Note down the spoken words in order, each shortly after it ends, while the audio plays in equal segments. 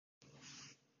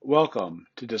Welcome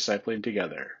to Discipling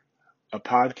Together, a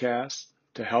podcast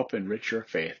to help enrich your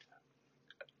faith.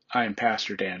 I am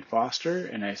Pastor Dan Foster,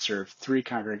 and I serve 3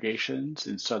 congregations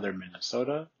in southern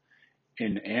Minnesota,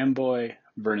 in Amboy,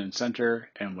 Vernon Center,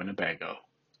 and Winnebago.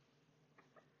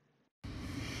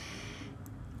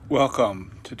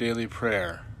 Welcome to Daily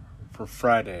Prayer for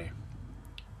Friday,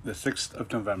 the 6th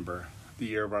of November, the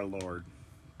year of our Lord,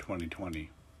 2020.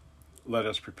 Let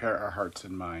us prepare our hearts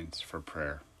and minds for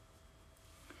prayer.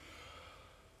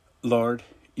 Lord,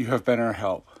 you have been our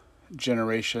help,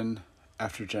 generation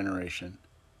after generation.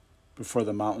 Before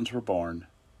the mountains were born,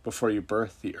 before you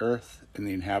birthed the earth and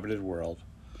the inhabited world,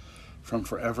 from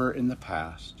forever in the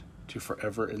past to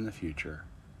forever in the future,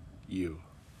 you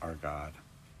are God.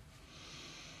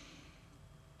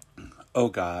 O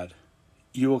God,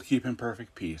 you will keep in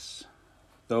perfect peace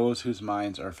those whose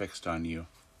minds are fixed on you.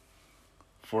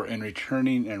 For in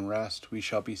returning and rest we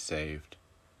shall be saved.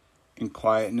 In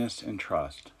quietness and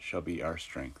trust shall be our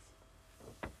strength.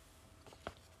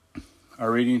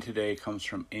 Our reading today comes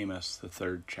from Amos, the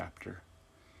 3rd chapter.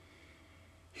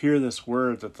 Hear this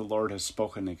word that the Lord has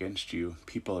spoken against you,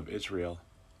 people of Israel,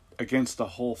 against the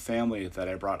whole family that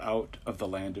I brought out of the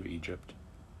land of Egypt.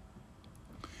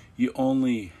 You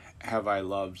only have I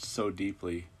loved so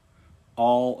deeply,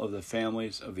 all of the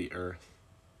families of the earth.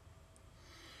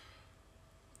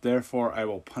 Therefore I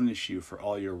will punish you for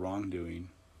all your wrongdoing.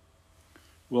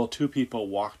 Will 2 people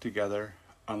walk together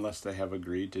unless they have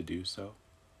agreed to do so?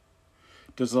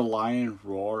 Does a lion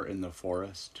roar in the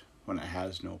forest when it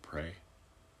has no prey?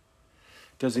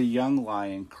 Does a young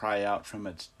lion cry out from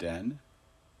its den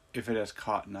if it has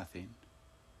caught nothing?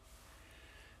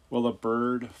 Will a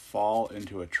bird fall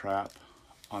into a trap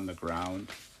on the ground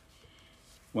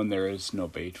when there is no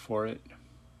bait for it?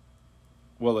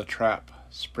 Will a trap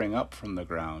spring up from the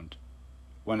ground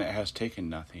when it has taken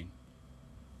nothing?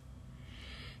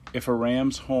 If a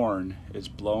ram's horn is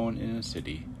blown in a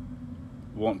city,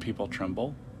 won't people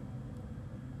tremble?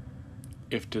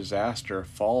 If disaster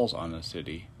falls on a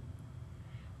city,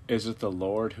 is it the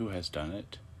Lord who has done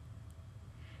it?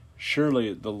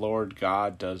 Surely the Lord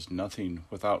God does nothing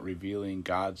without revealing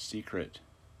God's secret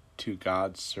to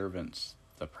God's servants,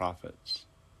 the prophets.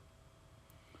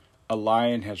 A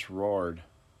lion has roared.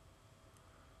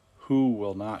 Who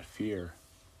will not fear?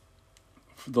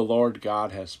 The Lord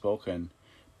God has spoken,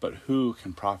 but who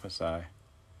can prophesy?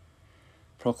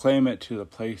 Proclaim it to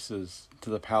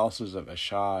the palaces of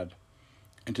Ashdod,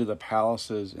 and to the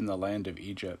palaces in the land of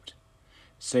Egypt.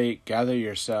 Say, gather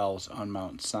yourselves on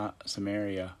Mount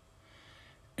Samaria,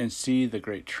 and see the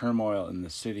great turmoil in the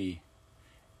city,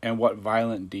 and what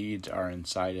violent deeds are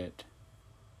inside it.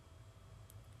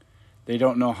 They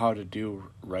don't know how to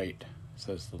do right,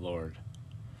 says the Lord.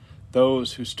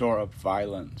 Those who store up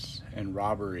violence and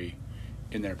robbery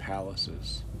in their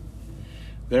palaces.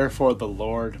 Therefore the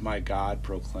Lord my God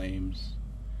proclaims,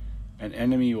 an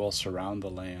enemy will surround the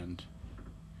land.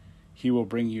 He will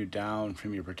bring you down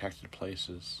from your protected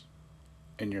places,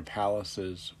 and your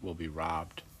palaces will be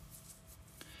robbed.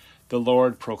 The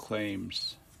Lord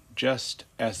proclaims, just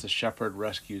as the shepherd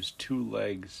rescues 2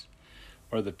 legs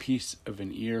or the piece of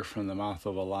an ear from the mouth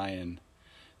of a lion,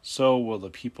 so will the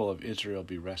people of Israel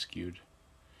be rescued.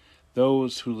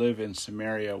 Those who live in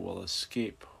Samaria will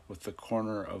escape with the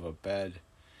corner of a bed,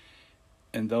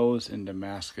 and those in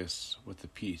Damascus with the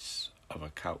piece of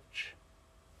a couch.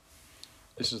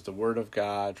 This is the word of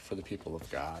God for the people of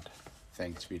God.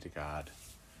 Thanks be to God.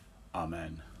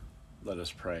 Amen. Let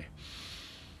us pray.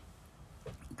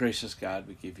 Gracious God,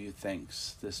 we give you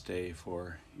thanks this day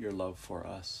for your love for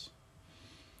us,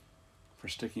 for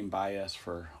sticking by us,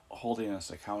 for holding us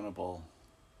accountable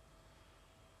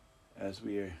as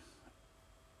we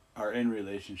are in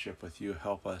relationship with you.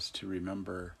 Help us to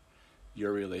remember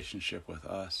your relationship with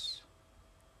us,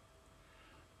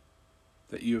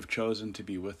 that you have chosen to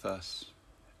be with us,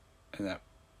 and that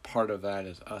part of that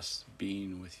is us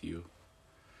being with you.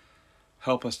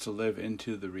 Help us to live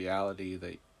into the reality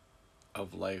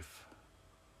of life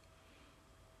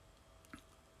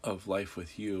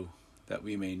with you, that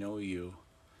we may know you,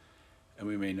 and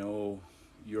we may know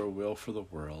your will for the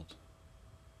world,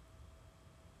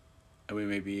 and we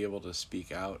may be able to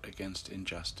speak out against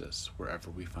injustice wherever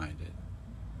we find it.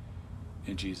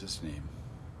 In Jesus' name,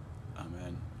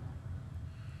 amen.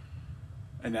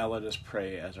 And now let us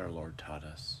pray as our Lord taught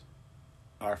us.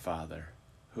 Our Father,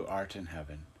 who art in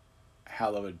heaven,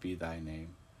 hallowed be thy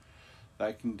name.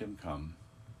 Thy kingdom come,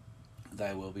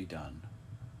 thy will be done,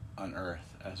 on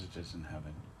earth as it is in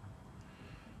heaven.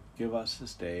 Give us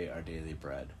this day our daily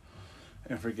bread,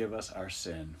 and forgive us our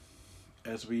sin,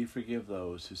 as we forgive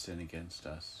those who sin against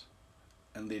us.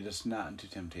 And lead us not into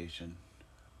temptation,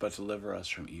 but deliver us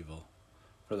from evil.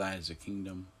 For thine is the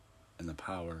kingdom, and the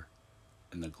power,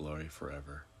 and the glory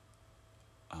forever.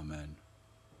 Amen.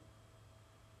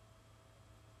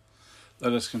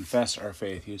 Let us confess our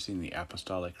faith using the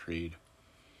Apostolic Creed.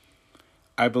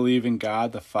 I believe in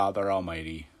God the Father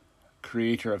Almighty,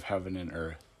 creator of heaven and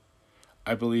earth.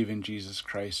 I believe in Jesus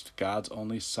Christ, God's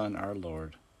only Son, our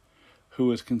Lord, who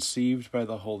was conceived by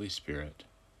the Holy Spirit,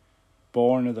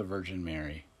 born of the Virgin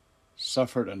Mary,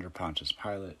 suffered under Pontius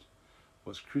Pilate,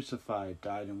 was crucified,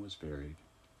 died, and was buried.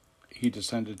 He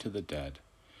descended to the dead.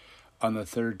 On the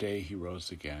third day he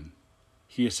rose again.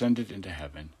 He ascended into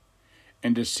heaven,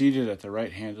 and is seated at the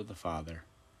right hand of the Father,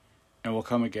 and will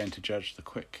come again to judge the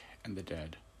quick and the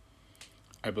dead.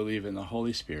 I believe in the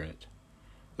Holy Spirit,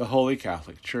 the Holy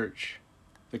Catholic Church,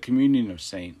 the communion of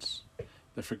saints,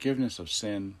 the forgiveness of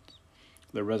sins,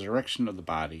 the resurrection of the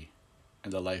body,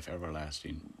 and the life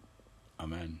everlasting.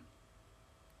 Amen.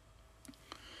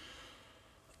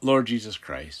 Lord Jesus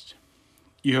Christ,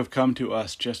 you have come to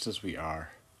us just as we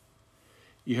are.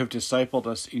 You have discipled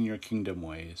us in your kingdom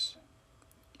ways.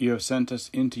 You have sent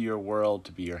us into your world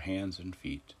to be your hands and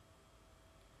feet.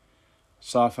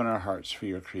 Soften our hearts for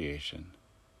your creation,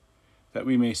 that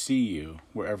we may see you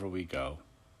wherever we go.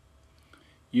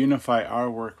 Unify our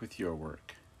work with your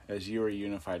work, as you are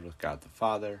unified with God the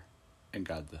Father and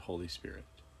God the Holy Spirit.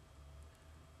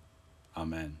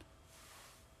 Amen.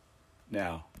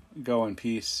 Now, go in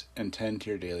peace and tend to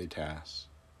your daily tasks.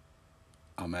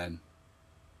 Amen.